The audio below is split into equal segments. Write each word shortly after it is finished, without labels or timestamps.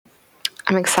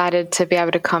I'm excited to be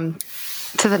able to come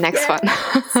to the next one.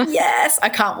 Yes, I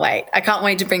can't wait. I can't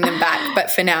wait to bring them back.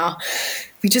 But for now,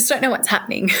 we just don't know what's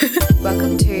happening.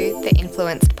 Welcome to the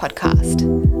Influenced Podcast.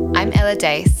 I'm Ella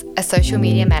Dace, a social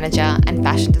media manager and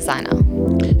fashion designer.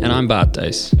 And I'm Bart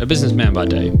Dace, a businessman by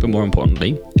day, but more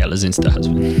importantly, Ella's Insta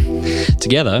husband.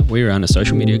 Together, we run a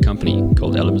social media company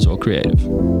called Ella Creative.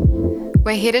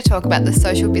 We're here to talk about the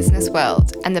social business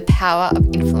world and the power of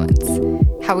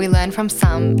influence, how we learn from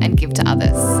some and give to others.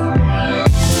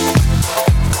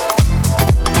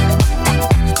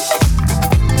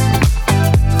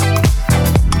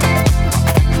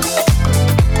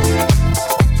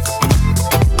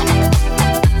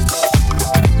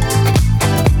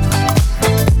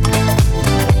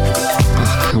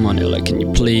 Come on, Ella, can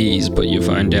you please put your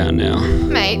phone down now?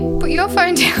 Mate, put your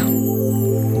phone down.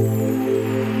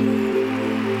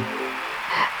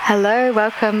 Hello,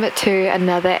 welcome to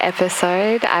another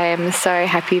episode. I am so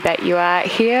happy that you are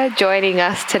here joining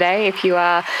us today. If you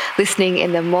are listening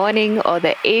in the morning or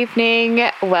the evening,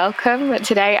 welcome.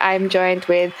 Today I'm joined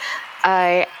with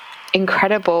an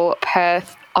incredible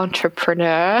Perth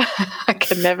entrepreneur. I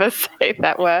can never say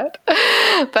that word,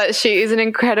 but she is an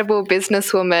incredible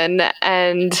businesswoman,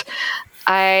 and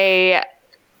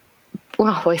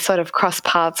we sort of crossed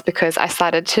paths because I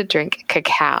started to drink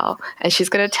cacao, and she's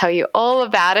going to tell you all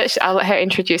about it. I'll let her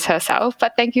introduce herself,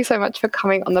 but thank you so much for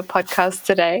coming on the podcast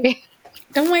today.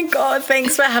 Oh my God,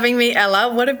 thanks for having me,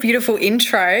 Ella. What a beautiful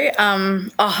intro.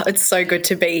 It's so good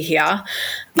to be here.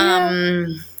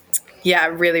 Yeah,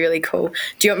 really, really cool.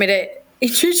 Do you want me to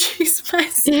introduce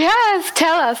myself? Yes,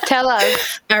 tell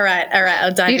us. All right,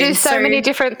 I'll dive in. You do so many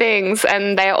different things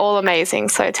and they're all amazing,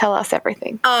 so tell us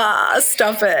everything.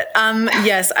 Stop it.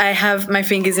 Yes, I have my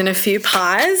fingers in a few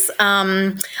pies.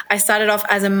 I started off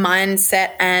as a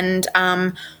mindset and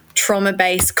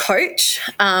trauma-based coach,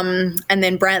 and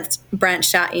then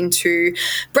branched out into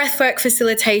breathwork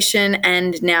facilitation,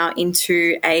 and now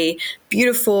into a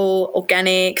beautiful,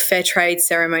 organic, fair trade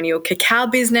ceremonial cacao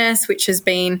business, which has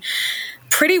been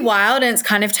pretty wild, and it's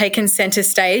kind of taken center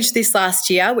stage this last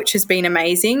year, which has been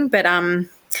amazing. But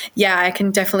yeah, I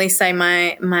can definitely say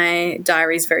my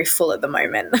diary is very full at the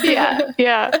moment. Yeah.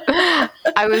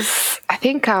 I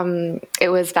think it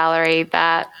was Valerie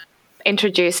that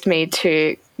introduced me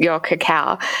to your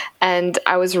cacao, and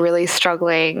I was really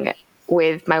struggling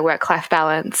with my work-life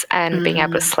balance and being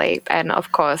able to sleep, and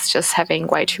of course just having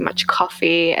way too much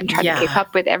coffee and trying to keep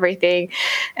up with everything.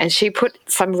 And she put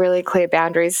some really clear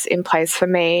boundaries in place for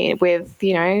me with,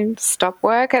 stop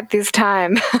work at this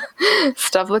time,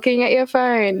 stop looking at your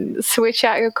phone, switch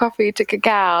out your coffee to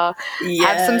cacao,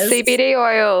 have some CBD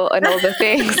oil and all the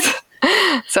things.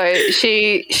 So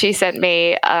she sent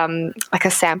me like a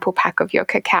sample pack of your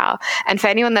cacao. And for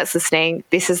anyone that's listening,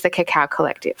 this is the Cacao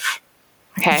Collective.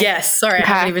 Okay. Yes, sorry, I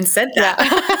haven't even said that.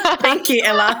 Yeah. Thank you,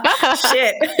 Ella.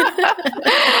 Shit.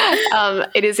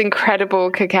 It is incredible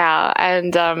cacao,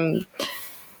 and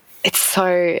it's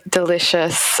so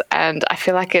delicious, and I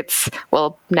feel like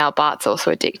now Bart's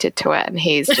also addicted to it, and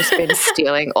he's just been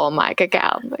stealing all my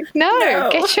cacao. I'm like, no,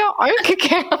 get your own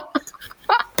cacao.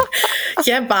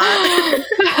 Yeah, Bart.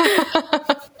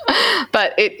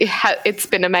 But it's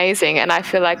been amazing, and I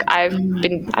feel like I've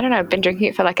been drinking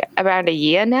it for like around a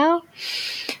year now.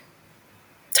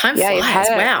 Time flies.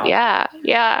 Wow.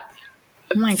 Yeah.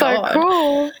 Oh my God. So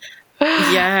cool.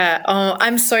 Yeah. Oh,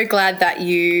 I'm so glad that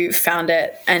you found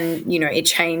it, and it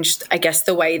changed, I guess,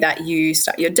 the way that you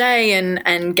start your day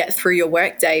and get through your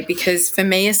work day. Because for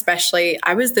me especially,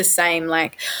 I was the same.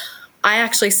 Like, I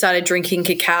actually started drinking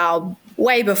cacao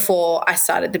way before I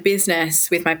started the business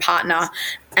with my partner,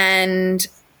 and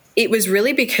it was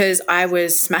really because I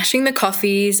was smashing the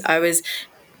coffees. I was,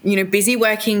 busy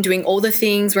working, doing all the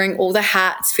things, wearing all the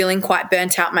hats, feeling quite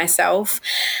burnt out myself.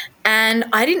 And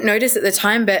I didn't notice at the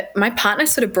time, but my partner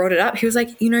sort of brought it up. He was like,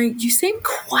 you seem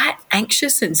quite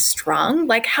anxious and strung.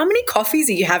 Like, how many coffees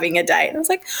are you having a day? And I was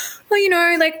like,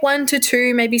 well, like 1 to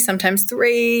 2, maybe sometimes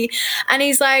 3. And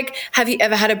he's like, have you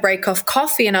ever had a break off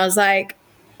coffee? And I was like,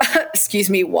 excuse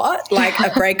me, what? Like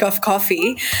a break off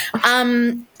coffee?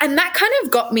 And that kind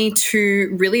of got me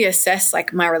to really assess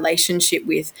like my relationship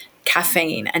with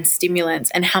caffeine and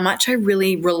stimulants, and how much I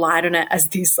really relied on it as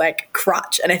this like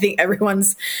crutch. And I think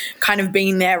everyone's kind of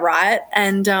been there, right?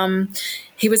 And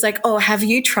he was like, oh, have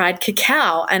you tried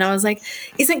cacao? And I was like,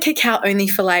 isn't cacao only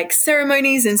for like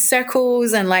ceremonies and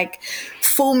circles and like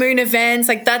full moon events?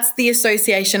 Like, that's the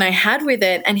association I had with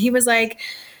it. And he was like,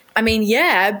 I mean,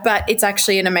 yeah, but it's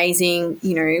actually an amazing,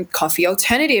 coffee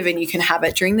alternative, and you can have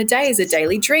it during the day as a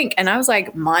daily drink. And I was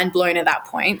like mind blown at that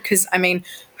point, because, I mean,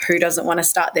 who doesn't want to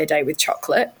start their day with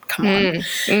chocolate? Come on.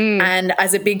 And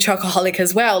as a big chocoholic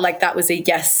as well, like that was a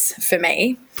yes for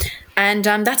me. And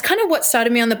that's kind of what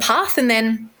started me on the path. And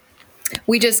then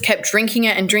we just kept drinking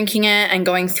it and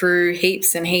going through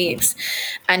heaps and heaps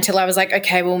until I was like,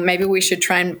 okay, well, maybe we should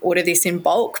try and order this in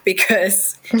bulk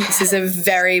because this is a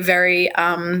very, very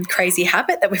crazy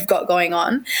habit that we've got going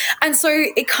on. And so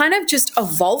it kind of just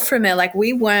evolved from there. Like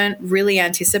we weren't really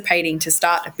anticipating to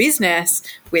start a business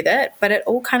with it, but it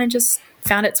all kind of just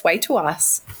found its way to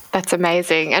us. That's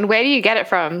amazing. And where do you get it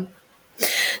from?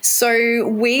 So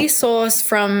we source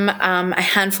from a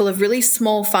handful of really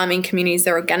small farming communities.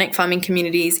 They're organic farming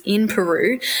communities in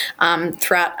Peru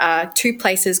throughout two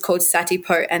places called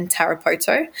Satipo and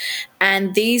Tarapoto.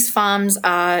 And these farms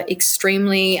are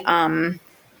extremely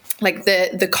like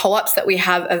the co-ops that we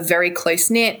have are very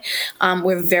close-knit.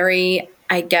 We're very,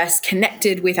 I guess,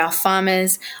 connected with our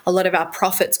farmers. A lot of our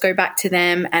profits go back to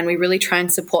them, and we really try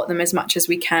and support them as much as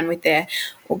we can with their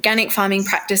organic farming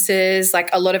practices. Like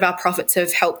a lot of our profits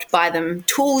have helped buy them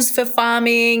tools for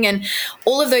farming and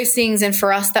all of those things. And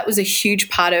for us, that was a huge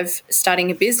part of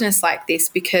starting a business like this,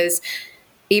 because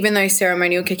even though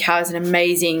ceremonial cacao is an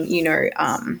amazing,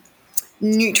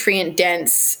 nutrient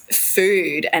dense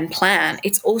food and plant,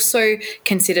 it's also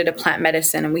considered a plant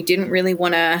medicine, and we didn't really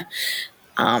want to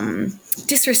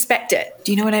disrespect it.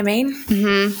 Do you know what I mean?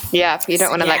 Mm-hmm. Yeah, you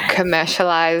don't want to like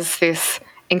commercialize this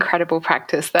incredible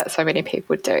practice that so many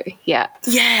people do. Yeah,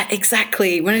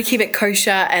 exactly. We wanted to keep it kosher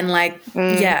and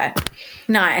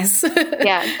nice.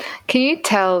 Yeah. Can you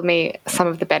tell me some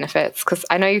of the benefits? Because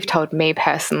I know you've told me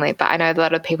personally, but I know a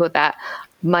lot of people that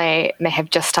may have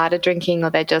just started drinking, or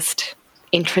they're just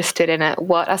interested in it.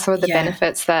 What are some of the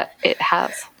benefits that it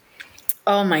has?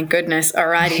 Oh my goodness.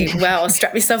 Alrighty. Well,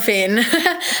 strap yourself in.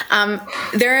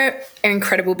 There are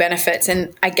incredible benefits.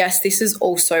 And I guess this is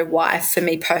also why, for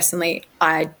me personally,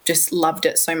 I just loved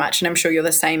it so much. And I'm sure you're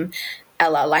the same,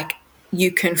 Ella. Like,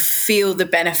 you can feel the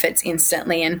benefits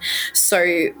instantly. And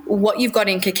so what you've got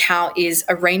in cacao is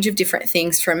a range of different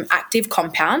things from active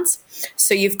compounds.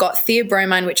 So you've got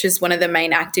theobromine, which is one of the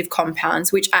main active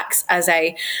compounds, which acts as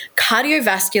a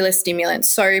cardiovascular stimulant.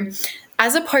 So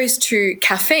as opposed to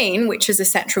caffeine, which is a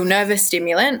central nervous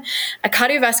stimulant, a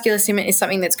cardiovascular stimulant is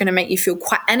something that's going to make you feel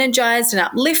quite energized and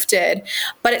uplifted,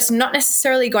 but it's not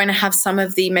necessarily going to have some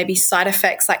of the maybe side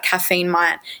effects like caffeine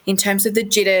might, in terms of the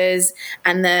jitters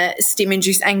and the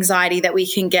stim-induced anxiety that we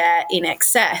can get in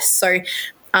excess. So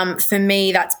for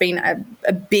me, that's been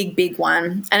a big, big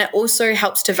one. And it also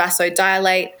helps to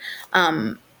vasodilate.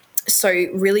 So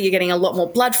really you're getting a lot more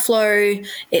blood flow.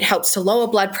 It helps to lower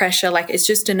blood pressure. Like, it's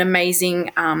just an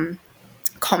amazing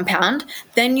compound.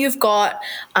 Then you've got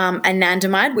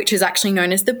anandamide, which is actually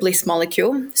known as the bliss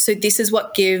molecule. So this is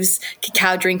what gives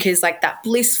cacao drinkers like that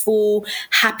blissful,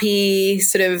 happy,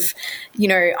 sort of,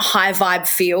 high vibe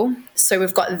feel. So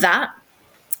we've got that.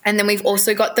 And then we've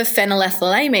also got the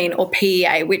phenylethylamine, or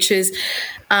PEA, which is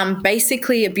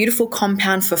basically a beautiful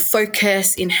compound for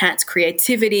focus, enhanced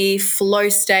creativity, flow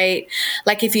state.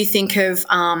 Like if you think of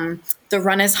the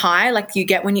runner's high, like you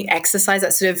get when you exercise,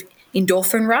 that sort of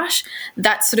endorphin rush,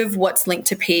 that's sort of what's linked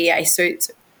to PEA. So it's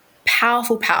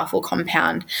powerful, powerful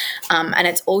compound. And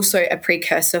it's also a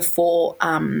precursor for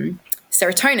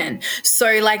serotonin.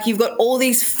 So like you've got all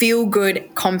these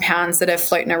feel-good compounds that are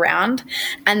floating around.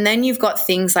 And then you've got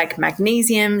things like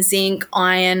magnesium, zinc,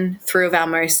 iron, three of our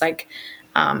most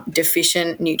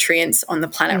deficient nutrients on the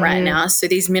planet right now. So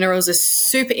these minerals are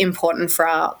super important for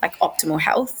our optimal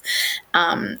health.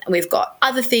 We've got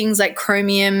other things like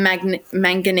chromium,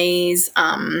 manganese,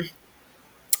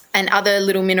 and other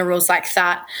little minerals like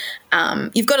that.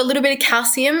 You've got a little bit of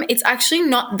calcium. It's actually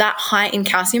not that high in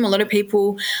calcium. A lot of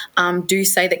people do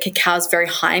say that cacao is very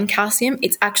high in calcium.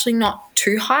 It's actually not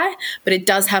too high, but it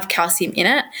does have calcium in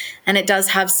it. And it does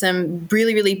have some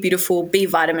really, really beautiful B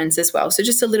vitamins as well. So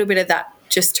just a little bit of that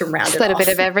just to round it off. Just a little bit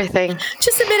of everything.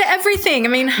 Just a bit of everything. I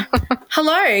mean,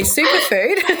 hello,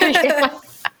 superfood. Yeah.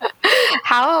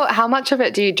 How much of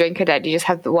it do you drink a day? Do you just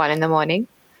have one in the morning?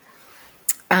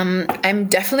 I'm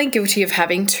definitely guilty of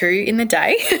having two in the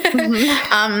day.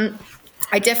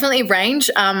 I definitely range.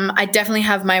 I definitely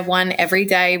have my one every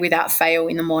day without fail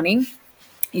in the morning.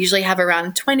 Usually have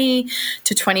around 20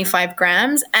 to 25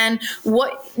 grams. And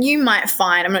what you might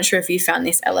find, I'm not sure if you found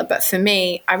this, Ella, but for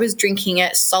me, I was drinking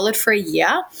it solid for a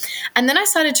year. And then I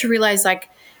started to realize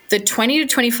the 20 to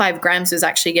 25 grams was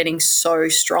actually getting so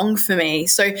strong for me.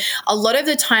 So a lot of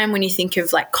the time when you think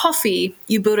of like coffee,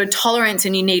 you build a tolerance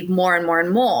and you need more and more and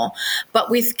more.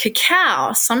 But with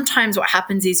cacao, sometimes what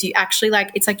happens is you actually like,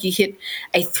 it's like you hit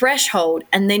a threshold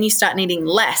and then you start needing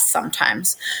less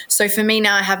sometimes. So for me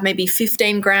now I have maybe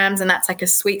 15 grams and that's like a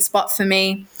sweet spot for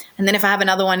me. And then if I have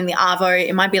another one in the Arvo,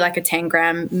 it might be like a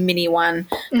 10-gram mini one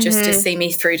just to see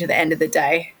me through to the end of the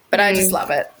day. But I just love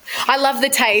it. I love the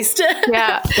taste.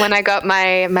 Yeah. When I got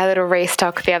my little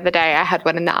restock the other day, I had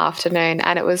one in the afternoon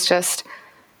and it was just,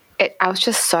 I was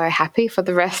just so happy for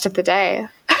the rest of the day.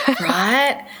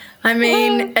 Right? I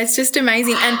mean, it's just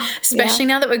amazing. And especially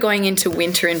now that we're going into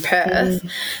winter in Perth,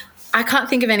 I can't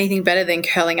think of anything better than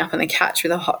curling up on the couch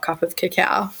with a hot cup of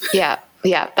cacao. Yeah.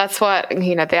 Yeah, that's what,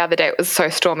 the other day it was so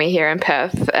stormy here in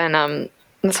Perth and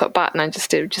that's what Bart and I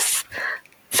just did, just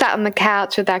sat on the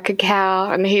couch with that cacao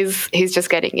and he's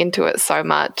just getting into it so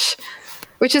much,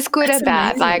 which is good and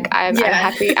bad. Like I'm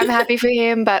happy for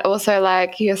him, but also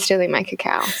like you're stealing my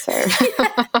cacao, so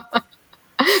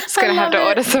just going to have to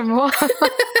order some more.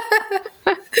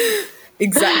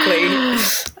 Exactly.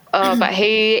 But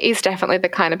he is definitely the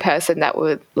kind of person that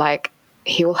would like,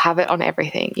 he will have it on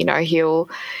everything.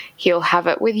 He'll have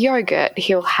it with yogurt.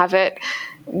 He'll have it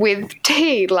with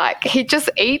tea. Like he just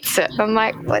eats it. I'm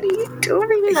like, what are you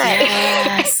doing, mate?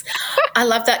 Yes. I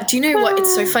love that. Do you know what?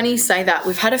 It's so funny you say that.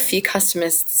 We've had a few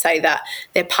customers say that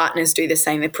their partners do the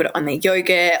same. They put it on their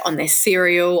yogurt, on their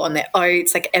cereal, on their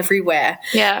oats, like everywhere.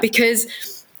 Yeah. Because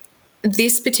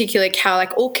this particular cacao,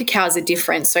 like all cacaos are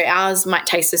different. So ours might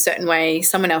taste a certain way.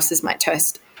 Someone else's might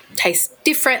taste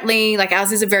differently. Like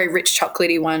ours is a very rich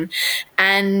chocolatey one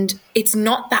and it's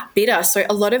not that bitter. So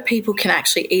a lot of people can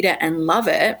actually eat it and love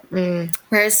it.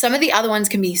 Whereas some of the other ones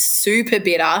can be super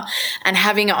bitter and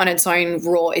having it on its own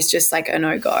raw is just like a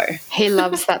no-go. He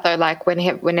loves that though. Like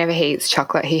whenever he eats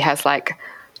chocolate, he has like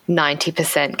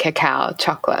 90% cacao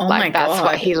chocolate. Oh like that's God.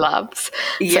 what he loves.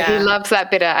 Yeah. So he loves that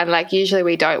bitter and like usually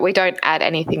we don't add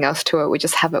anything else to it. We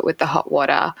just have it with the hot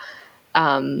water.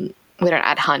 We don't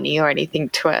add honey or anything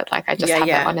to it. Like I just have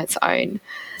it on its own.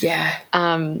 Yeah.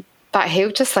 But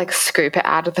he'll just like scoop it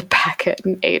out of the packet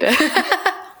and eat it.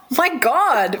 My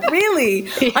God, really?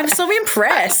 Yeah. I'm so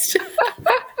impressed.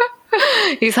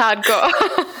 He's hardcore.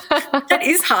 That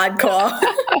is hardcore.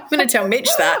 I'm going to tell Mitch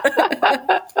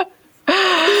that.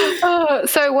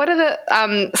 So what are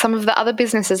the some of the other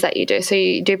businesses that you do? So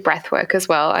you do breath work as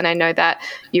well. And I know that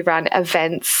you run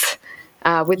events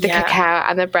with the cacao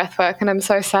and the breath work, and I'm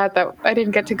so sad that I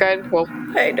didn't get to go. Well,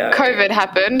 I know. COVID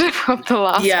happened from the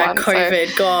last one. Yeah, COVID,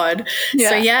 so. God.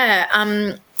 Yeah.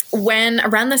 So, when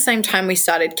around the same time we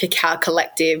started Cacao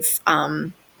Collective,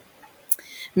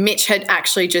 Mitch had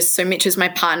actually Mitch is my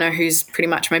partner who's pretty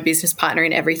much my business partner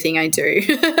in everything I do,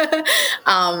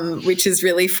 which is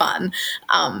really fun.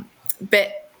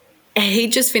 But he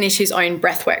just finished his own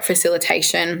breathwork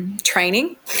facilitation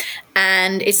training,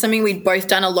 and it's something we'd both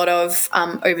done a lot of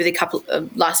over the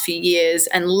last few years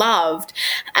and loved.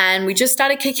 And we just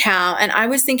started Cacao, and I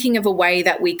was thinking of a way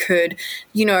that we could,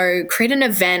 create an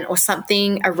event or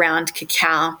something around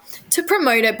cacao to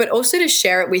promote it, but also to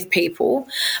share it with people,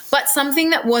 but something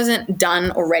that wasn't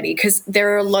done already, because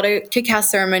there are a lot of cacao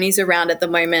ceremonies around at the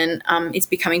moment. It's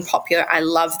becoming popular. I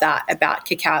love that about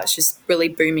cacao. It's just really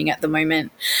booming at the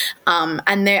moment.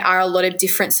 And there are a lot of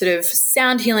different sort of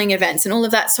sound healing events and all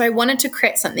of that. So I wanted to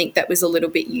create something that was a little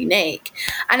bit unique.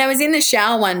 And I was in the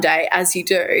shower one day, as you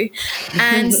do,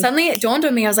 and suddenly it dawned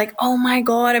on me. I was like, oh my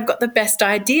God, I've got the best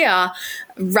idea.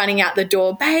 Running out the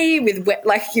door, babe, with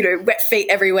wet feet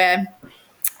everywhere.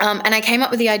 And I came up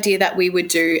with the idea that we would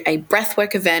do a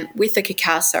breathwork event with the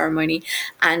cacao ceremony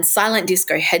and silent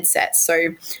disco headsets.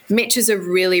 So Mitch is a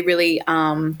really, really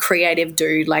creative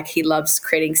dude. Like he loves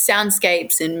creating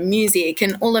soundscapes and music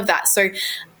and all of that. So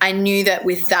I knew that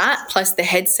with that, plus the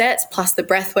headsets, plus the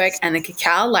breathwork and the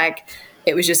cacao, like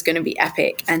it was just going to be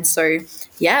epic. And so,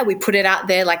 we put it out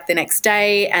there like the next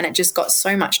day and it just got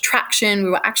so much traction. We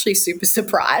were actually super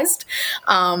surprised.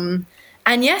 And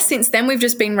since then we've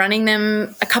just been running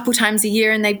them a couple times a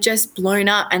year and they've just blown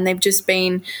up and they've just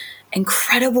been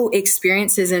incredible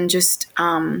experiences and just,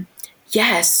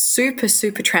 super,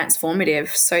 super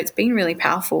transformative. So it's been really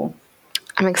powerful.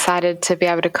 I'm excited to be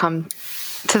able to come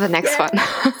to the next one.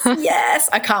 Yes,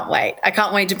 I can't wait. I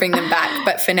can't wait to bring them back.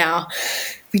 But for now,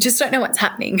 we just don't know what's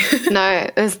happening. No,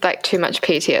 there's like too much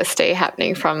PTSD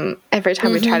happening from every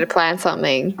time we try to plan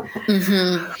something.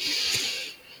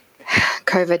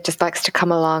 COVID just likes to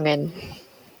come along and...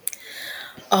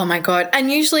 Oh, my God.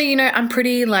 And usually, I'm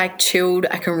pretty like chilled.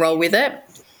 I can roll with it.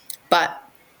 But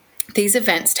these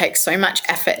events take so much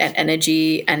effort and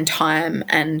energy and time,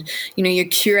 and, you know, you're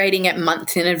curating it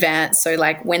months in advance. So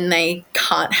like when they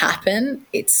can't happen,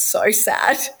 it's so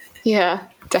sad. Yeah,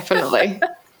 definitely.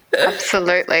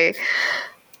 Absolutely.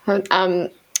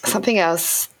 Something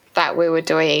else that we were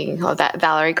doing, or that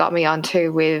Valerie got me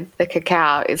onto with the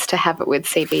cacao, is to have it with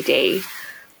CBD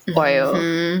oil.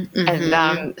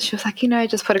 And she was like, you know,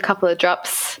 just put a couple of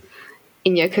drops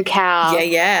in your cacao.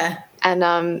 Yeah. And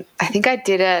I think I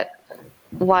did it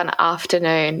one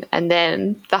afternoon, and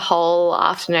then the whole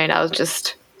afternoon I was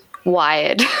just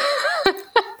wired.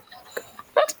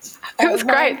 It was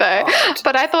great though. God.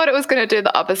 But I thought it was going to do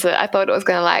the opposite. I thought it was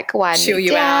going to like wind chill me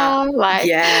you down, out. like,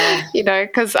 yeah, you know,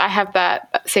 because I have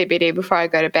that CBD before I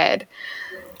go to bed.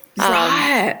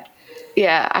 Right.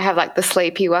 Yeah, I have like the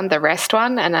sleepy one, the rest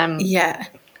one, and yeah,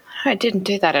 I didn't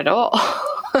do that at all.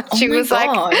 She was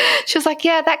God. like,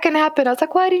 yeah, that can happen. I was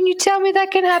like, why didn't you tell me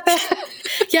that can happen?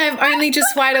 Yeah, I'm only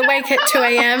just wide awake at 2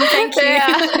 a.m. Thank you.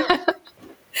 Yeah.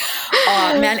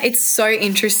 Oh man, it's so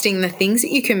interesting, the things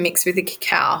that you can mix with the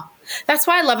cacao. That's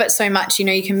why I love it so much. You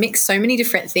know, you can mix so many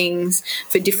different things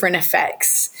for different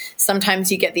effects.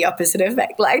 Sometimes you get the opposite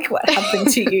effect, like what happened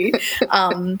to you.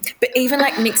 But even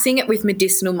like mixing it with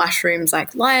medicinal mushrooms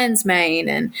like lion's mane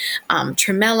and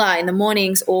tremella in the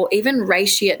mornings, or even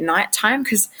reishi at nighttime,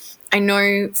 because I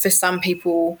know for some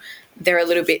people they're a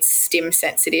little bit stim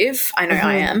sensitive. I know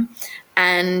I am.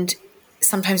 And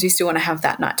sometimes we still want to have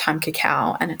that nighttime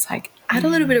cacao, and it's like, add a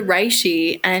little bit of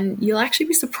reishi and you'll actually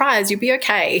be surprised. You'll be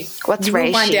okay. What's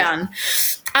reishi? Wind down.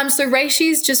 So reishi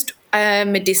is just a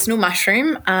medicinal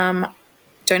mushroom.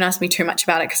 Don't ask me too much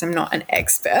about it because I'm not an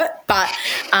expert, but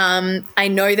I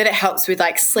know that it helps with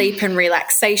like sleep and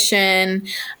relaxation.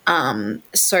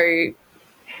 So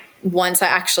once I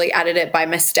actually added it by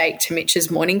mistake to Mitch's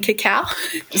morning cacao.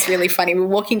 It's really funny. We were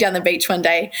walking down the beach one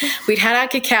day. We'd had our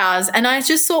cacaos, and I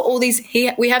just saw all these.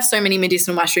 We have so many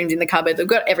medicinal mushrooms in the cupboard. They've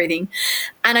got everything.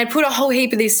 And I put a whole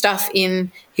heap of this stuff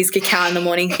in his cacao in the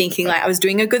morning, thinking like I was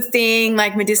doing a good thing,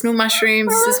 like medicinal mushrooms,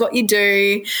 this is what you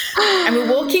do. And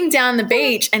we're walking down the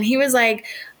beach, and he was like,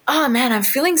 oh man, I'm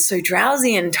feeling so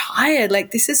drowsy and tired.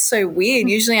 Like, this is so weird.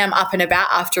 Usually I'm up and about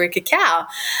after a cacao.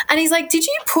 And he's like, did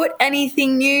you put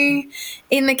anything new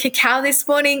in the cacao this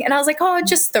morning? And I was like, oh,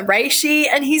 just the reishi.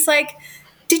 And he's like,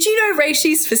 did you know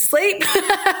reishi's for sleep?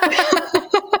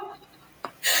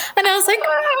 And I was like,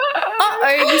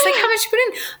 uh-oh. He's like, how much you put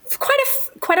in?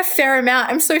 Quite a fair amount.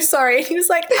 I'm so sorry. And he was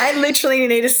like, I literally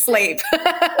need to sleep.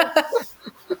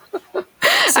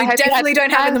 So definitely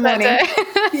don't have it in the morning.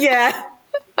 Yeah.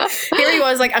 Here he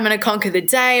was like, I'm going to conquer the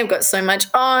day. I've got so much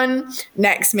on.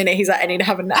 Next minute, he's like, I need to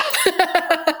have a nap.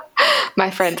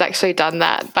 My friend's actually done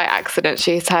that by accident.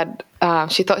 She's had,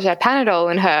 she thought she had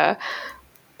Panadol in her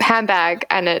handbag,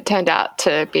 and it turned out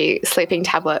to be sleeping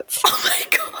tablets. Oh my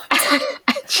God.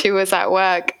 She was at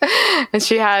work, and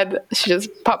she just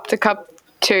popped a cup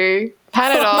to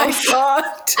Panadol. Oh my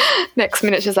God. Next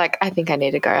minute, she's like, I think I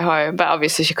need to go home. But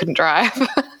obviously she couldn't drive.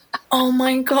 Oh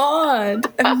my God.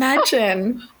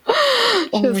 Imagine.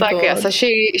 She was like, yeah, so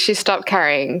she stopped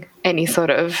carrying any sort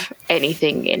of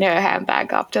anything in her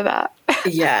handbag after that.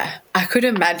 Yeah, I could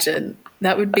imagine.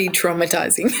 That would be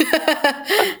traumatizing.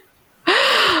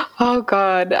 Oh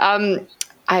God. I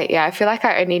feel like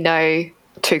I only know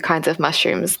two kinds of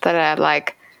mushrooms that are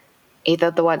like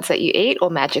either the ones that you eat or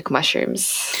magic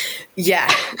mushrooms.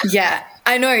 Yeah.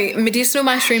 I know medicinal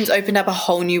mushrooms opened up a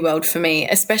whole new world for me,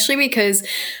 especially because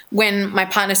when my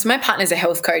partner's a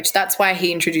health coach. That's why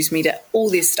he introduced me to all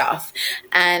this stuff.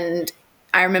 And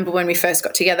I remember when we first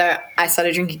got together, I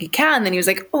started drinking cacao, and then he was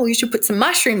like, oh, you should put some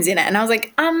mushrooms in it. And I was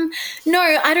like, no,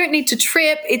 I don't need to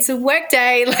trip. It's a work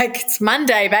day. Like, it's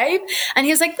Monday, babe. And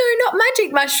he was like, no, not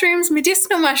magic mushrooms,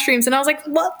 medicinal mushrooms. And I was like,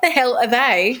 what the hell are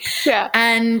they? Yeah.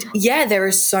 And yeah, there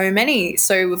are so many.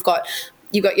 So you've got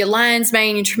your lion's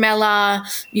mane, your tremella,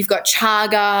 you've got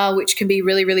chaga, which can be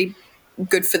really, really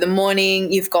good for the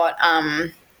morning. You've got,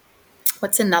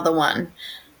 what's another one?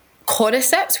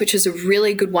 Cordyceps, which is a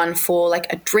really good one for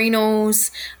like adrenals.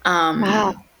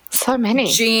 Wow, so many.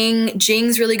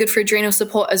 Jing's really good for adrenal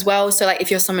support as well. So like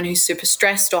if you're someone who's super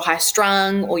stressed or high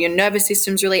strung, or your nervous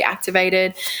system's really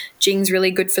activated, Jing's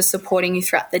really good for supporting you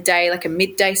throughout the day, like a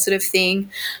midday sort of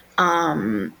thing.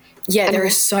 There are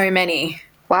so many.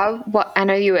 Wow, I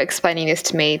know you were explaining this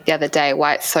to me the other day,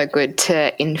 why it's so good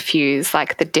to infuse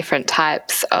like the different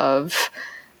types of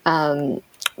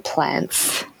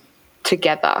plants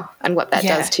together, and what that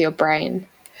does to your brain.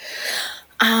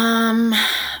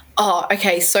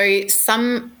 Okay. So there's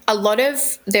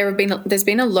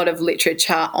been a lot of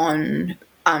literature on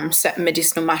certain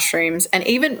medicinal mushrooms and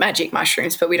even magic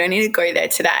mushrooms, but we don't need to go there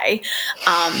today.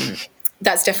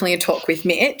 That's definitely a talk with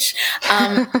Mitch.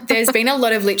 There's been a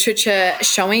lot of literature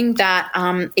showing that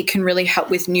it can really help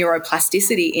with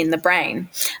neuroplasticity in the brain,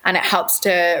 and it helps to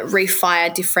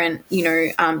refire different,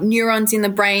 neurons in the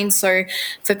brain. So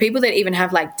for people that even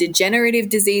have like degenerative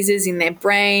diseases in their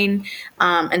brain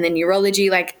and the neurology,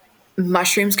 like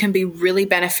mushrooms can be really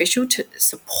beneficial to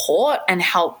support and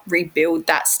help rebuild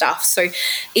that stuff. So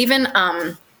even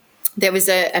there was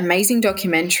an amazing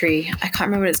documentary. I can't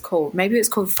remember what it's called. Maybe it's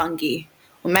called Fungi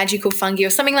or Magical Fungi or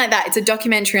something like that. It's a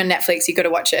documentary on Netflix. You've got to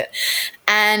watch it.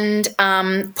 And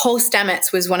Paul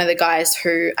Stamets was one of the guys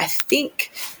who I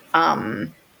think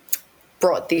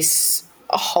brought this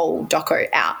whole doco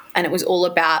out. And it was all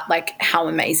about like how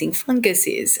amazing fungus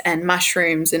is and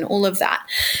mushrooms and all of that.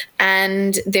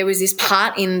 And there was this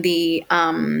part in the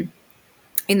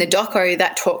doco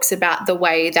that talks about the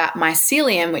way that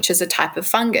mycelium, which is a type of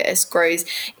fungus, grows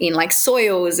in like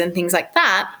soils and things like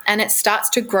that. And it starts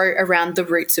to grow around the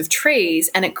roots of trees,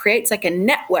 and it creates like a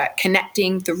network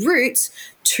connecting the roots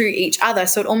to each other.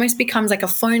 So it almost becomes like a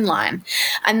phone line.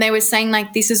 And they were saying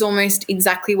like this is almost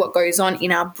exactly what goes on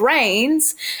in our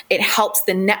brains. It helps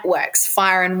the networks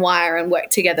fire and wire and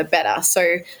work together better.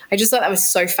 So I just thought that was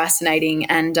so fascinating.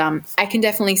 And I can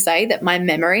definitely say that my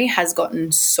memory has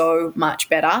gotten so much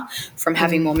better from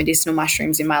having more medicinal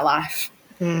mushrooms in my life.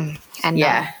 And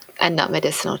not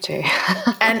medicinal too.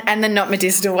 and the not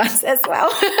medicinal ones as well.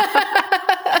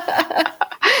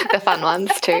 The fun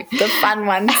ones too. The fun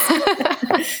ones.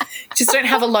 Just don't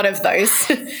have a lot of those.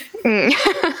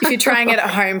 If you're trying it at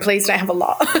home, please don't have a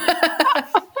lot.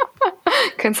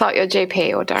 Consult your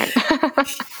GP or don't.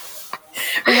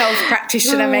 A health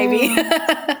practitioner maybe.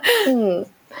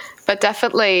 But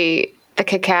definitely the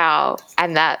cacao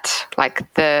and that,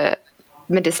 like the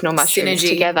medicinal mushrooms Synergy.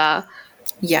 Together.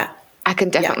 Yeah. I can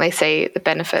definitely see the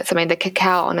benefits. I mean, the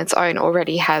cacao on its own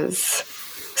already has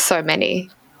so many.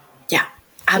 Yeah.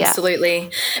 Absolutely.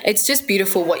 It's just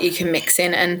beautiful what you can mix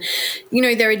in. And,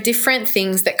 there are different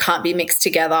things that can't be mixed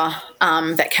together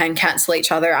that can cancel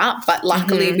each other out. But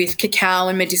luckily with cacao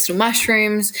and medicinal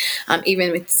mushrooms,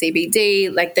 even with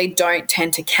CBD, like they don't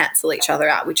tend to cancel each other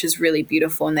out, which is really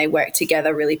beautiful, and they work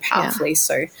together really powerfully. Yeah.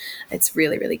 So it's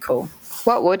really, really cool.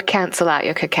 What would cancel out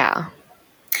your cacao?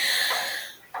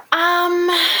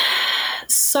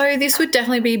 So this would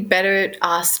definitely be better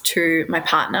asked to my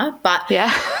partner, but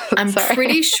I'm Sorry.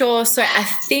 pretty sure. So I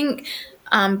think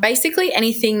basically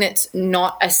anything that's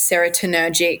not a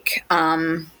serotonergic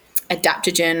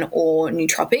adaptogen or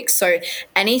nootropic. So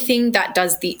anything that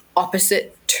does the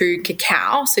opposite to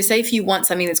cacao. So say if you want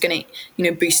something that's going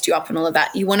to, boost you up and all of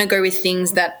that, you want to go with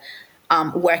things that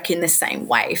work in the same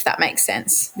way, if that makes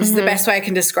sense. This is the best way I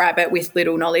can describe it with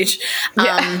little knowledge.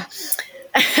 Yeah.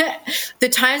 The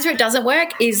times where it doesn't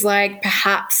work is like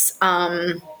perhaps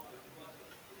I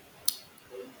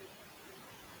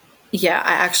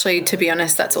actually, to be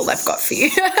honest, that's all I've got for you.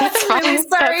 That's fine. Really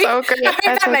sorry. That's all good. I hope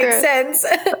that makes sense.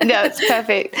 No, it's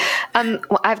perfect.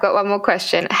 Well, I've got one more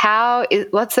question.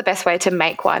 What's the best way to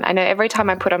make one? I know every time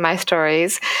I put on my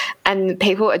stories and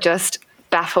people are just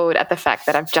baffled at the fact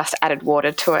that I've just added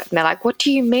water to it. And they're like, what do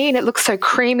you mean? It looks so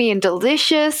creamy and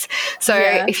delicious. So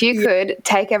if you could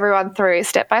take everyone through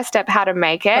step by step how to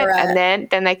make it, and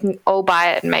then they can all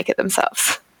buy it and make it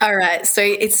themselves. All right. So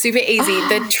it's super easy.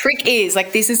 The trick is,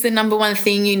 like, this is the number one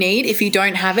thing you need. If you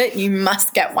don't have it, you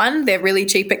must get one. They're really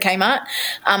cheap at Kmart.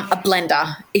 A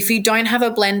blender. If you don't have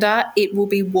a blender, it will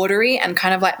be watery and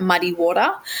kind of like muddy water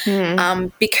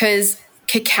because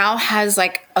cacao has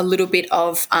like a little bit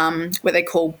of what they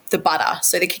call the butter.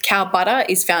 So the cacao butter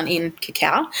is found in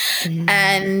cacao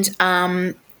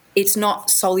and it's not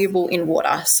soluble in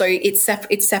water. So it's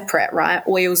separate, right?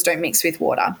 Oils don't mix with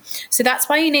water. So that's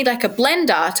why you need like a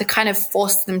blender to kind of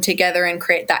force them together and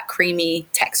create that creamy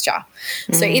texture.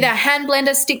 So either a hand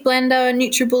blender, stick blender,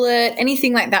 NutriBullet,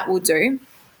 anything like that will do.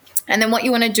 And then what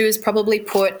you want to do is probably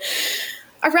put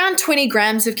around 20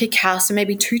 grams of cacao, so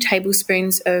maybe 2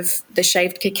 tablespoons of the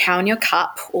shaved cacao in your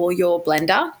cup or your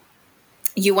blender.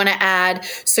 You want to add,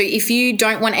 so if you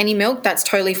don't want any milk, that's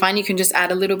totally fine. You can just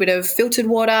add a little bit of filtered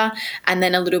water and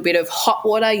then a little bit of hot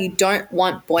water. You don't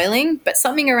want boiling, but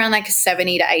something around like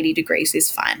 70 to 80 degrees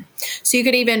is fine. So you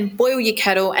could even boil your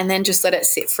kettle and then just let it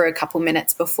sit for a couple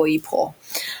minutes before you pour.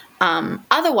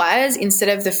 Otherwise, instead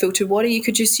of the filtered water, you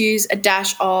could just use a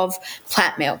dash of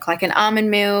plant milk, like an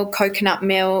almond milk, coconut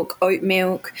milk, oat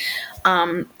milk.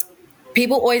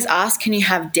 People always ask, can you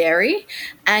have dairy?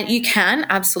 And you can,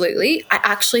 absolutely. I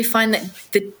actually find that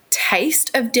the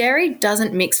taste of dairy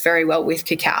doesn't mix very well with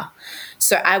cacao.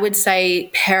 So I would say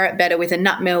pair it better with a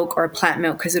nut milk or a plant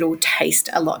milk because it'll taste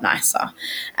a lot nicer.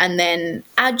 And then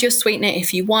add your sweetener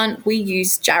if you want. We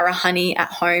use Jarrah honey at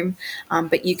home,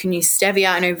 but you can use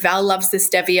stevia. I know Val loves the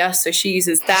stevia, so she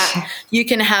uses that. You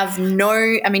can have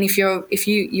if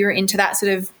you're into that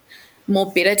sort of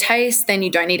more bitter taste, then you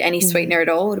don't need any sweetener at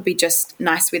all. It'll be just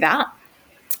nice without.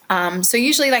 So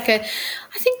usually I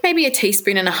think maybe a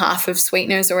teaspoon and a half of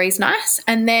sweetener is always nice.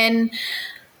 And then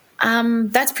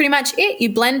that's pretty much it.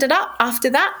 You blend it up after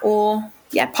that, or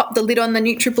pop the lid on the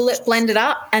NutriBullet, blend it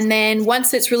up. And then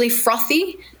once it's really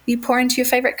frothy, you pour into your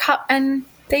favorite cup and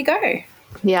there you go.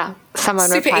 Yeah. Someone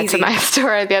Super replied easy to my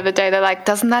story the other day. They're like,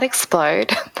 doesn't that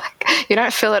explode? You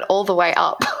don't fill it all the way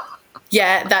up.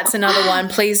 Yeah, that's another one.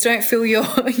 Please don't fill your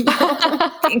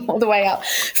thing all the way up.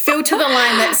 Fill to the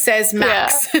line that says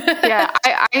max.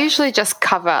 I usually just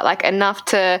cover enough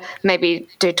to maybe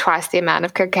do twice the amount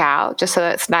of cacao just so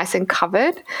that it's nice and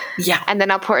covered. Yeah. And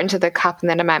then I'll pour it into the cup and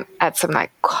then I might add some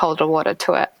colder water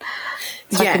to it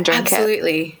so I can drink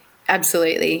it.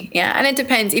 Absolutely. Yeah. And it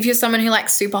depends. If you're someone who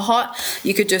likes super hot,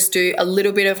 you could just do a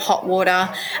little bit of hot water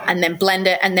and then blend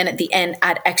it. And then at the end,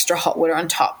 add extra hot water on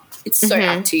top. It's so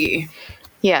up to you.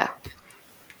 Yeah.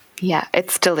 Yeah.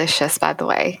 It's delicious, by the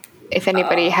way. If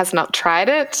anybody has not tried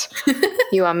it,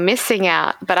 you are missing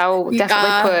out. But I will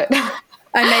definitely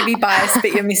I may be biased,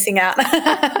 but you're missing out.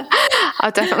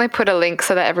 I'll definitely put a link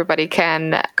so that everybody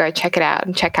can go check it out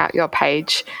and check out your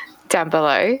page down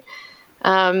below.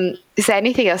 Is there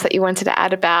anything else that you wanted to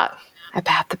add about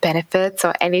the benefits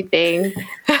or anything?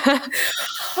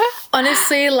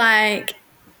 Honestly,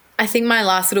 I think my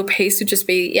last little piece would just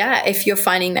be, if you're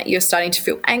finding that you're starting to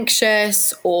feel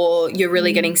anxious or you're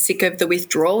really getting sick of the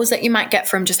withdrawals that you might get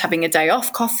from just having a day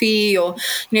off coffee or,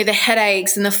 the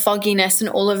headaches and the fogginess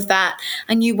and all of that,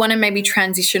 and you want to maybe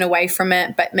transition away from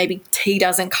it, but maybe tea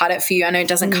doesn't cut it for you. I know it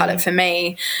doesn't cut it for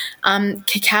me.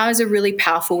 Cacao is a really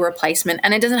powerful replacement,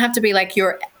 and it doesn't have to be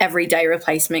your everyday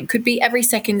replacement. Could be every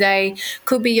second day,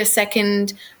 could be your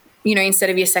second instead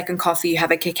of your second coffee, you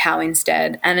have a cacao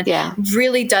instead. And it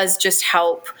really does just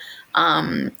help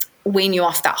wean you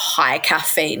off that high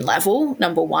caffeine level,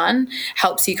 number one.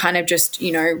 Helps you kind of just,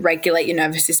 regulate your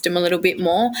nervous system a little bit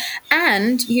more.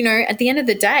 And, at the end of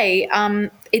the day,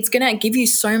 it's going to give you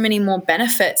so many more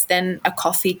benefits than a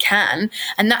coffee can.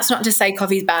 And that's not to say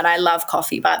coffee's bad. I love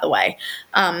coffee, by the way.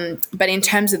 But in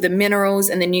terms of the minerals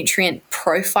and the nutrient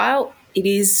profile, it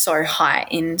is so high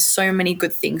in so many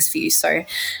good things for you. So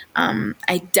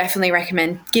I definitely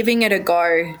recommend giving it a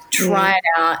go. Try it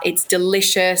out. It's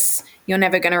delicious. You're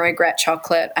never going to regret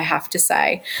chocolate, I have to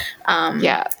say.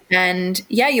 And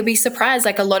you'll be surprised.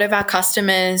 A lot of our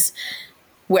customers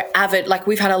were avid.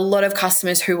 We've had a lot of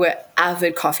customers who were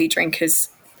avid coffee drinkers,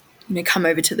 come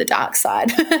over to the dark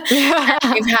side.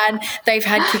 And they've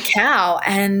had cacao,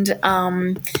 and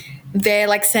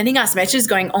they're sending us messages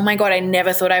going, oh my God, I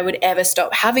never thought I would ever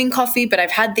stop having coffee, but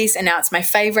I've had this and now it's my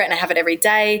favorite and I have it every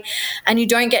day. And you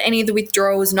don't get any of the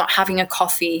withdrawals not having a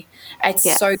coffee. It's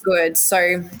so good.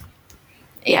 So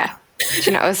yeah.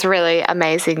 It was really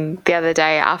amazing the other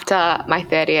day after my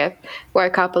 30th.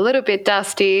 Woke up a little bit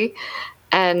dusty.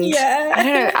 And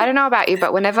I don't know about you,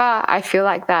 but whenever I feel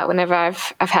like that, whenever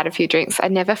I've had a few drinks, I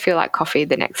never feel like coffee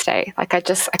the next day. I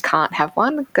can't have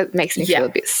one because it makes me feel a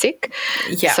bit sick.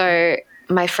 Yeah. So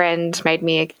my friend made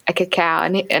me a cacao,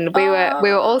 and we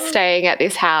were all staying at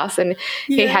this house, and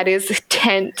he had his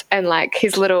tent and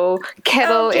his little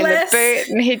kettle in the boot,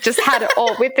 and he just had it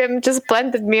all with him, just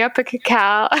blended me up a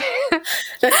cacao.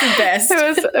 That's the best.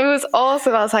 It was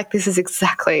awesome. I was like, this is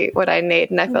exactly what I need,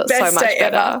 and I felt so much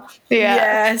better. Ever.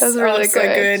 Yes. It was really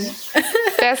good. So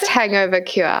good. Best hangover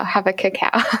cure, have a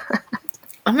cacao.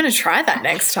 I'm going to try that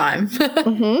next time.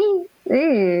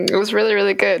 It was really,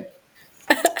 really good.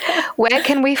 Where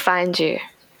can we find you?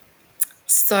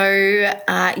 So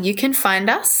you can find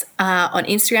us on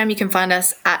Instagram. You can find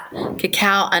us at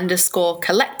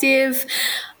cacao_collective.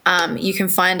 You can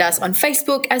find us on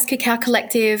Facebook as Cacao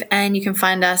Collective, and you can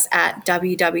find us at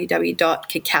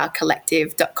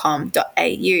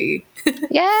www.cacaocollective.com.au.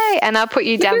 Yay! And I'll put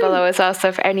you down below as well, so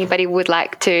if anybody would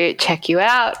like to check you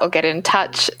out or get in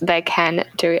touch, they can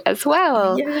do it as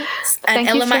well. Yes. And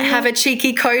Ella might have a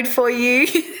cheeky code for you.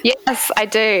 Yes, I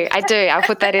do. I'll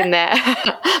put that in there.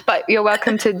 But you're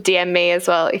welcome to DM me as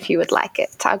well if you would like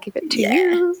it. I'll give it to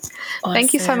you. Awesome.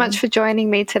 Thank you so much for joining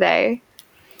me today.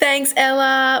 Thanks,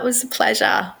 Ella. It was a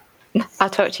pleasure. I'll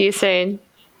talk to you soon.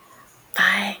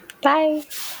 Bye. Bye.